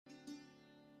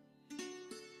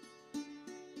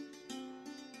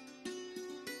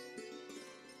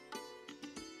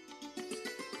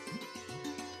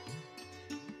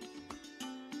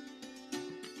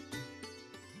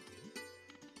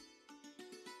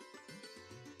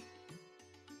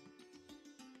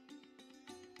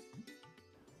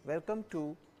Welcome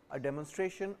to a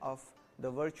demonstration of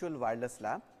the virtual wireless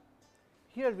lab.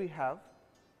 Here we have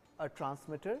a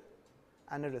transmitter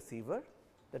and a receiver.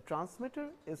 The transmitter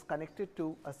is connected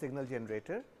to a signal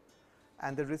generator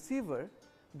and the receiver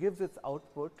gives its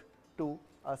output to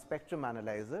a spectrum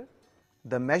analyzer.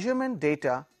 The measurement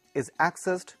data is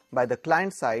accessed by the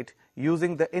client side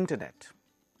using the internet.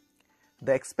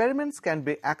 The experiments can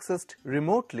be accessed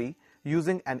remotely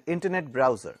using an internet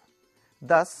browser.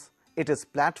 Thus, it is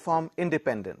platform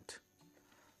independent.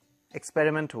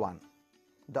 Experiment 1.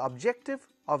 The objective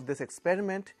of this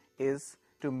experiment is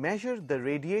to measure the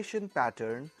radiation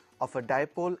pattern of a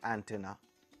dipole antenna.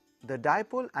 The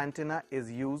dipole antenna is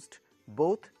used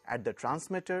both at the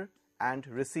transmitter and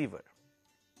receiver.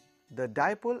 The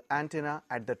dipole antenna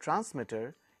at the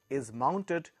transmitter is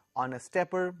mounted on a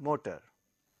stepper motor.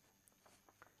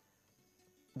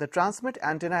 The transmit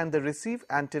antenna and the receive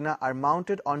antenna are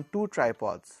mounted on two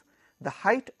tripods. The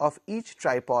height of each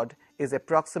tripod is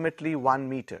approximately 1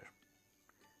 meter.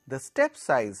 The step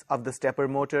size of the stepper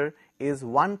motor is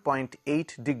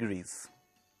 1.8 degrees.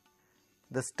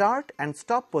 The start and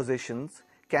stop positions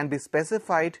can be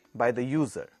specified by the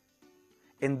user.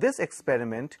 In this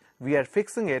experiment, we are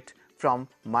fixing it from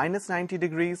 -90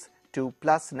 degrees to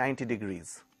 +90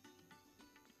 degrees.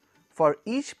 For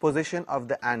each position of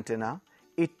the antenna,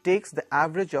 it takes the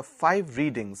average of 5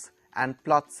 readings and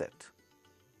plots it.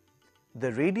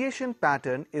 The radiation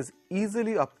pattern is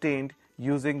easily obtained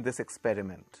using this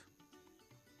experiment.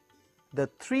 The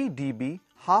 3 dB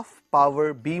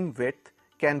half-power beam width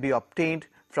can be obtained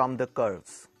from the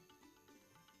curves.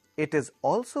 It is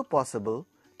also possible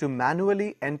to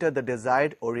manually enter the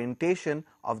desired orientation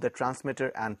of the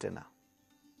transmitter antenna.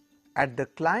 At the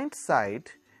client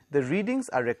side, the readings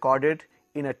are recorded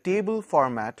in a table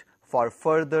format for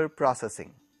further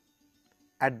processing.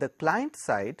 At the client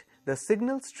side, the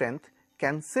signal strength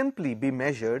can simply be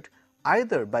measured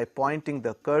either by pointing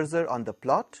the cursor on the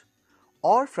plot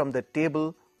or from the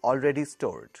table already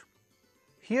stored.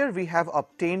 Here we have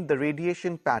obtained the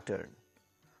radiation pattern.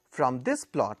 From this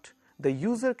plot, the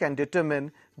user can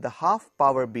determine the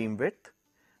half-power beam width,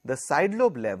 the side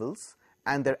lobe levels,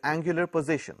 and their angular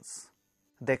positions.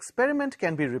 The experiment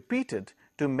can be repeated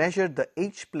to measure the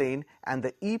H-plane and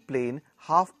the E-plane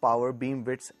half-power beam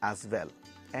widths as well.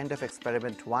 End of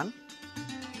experiment 1.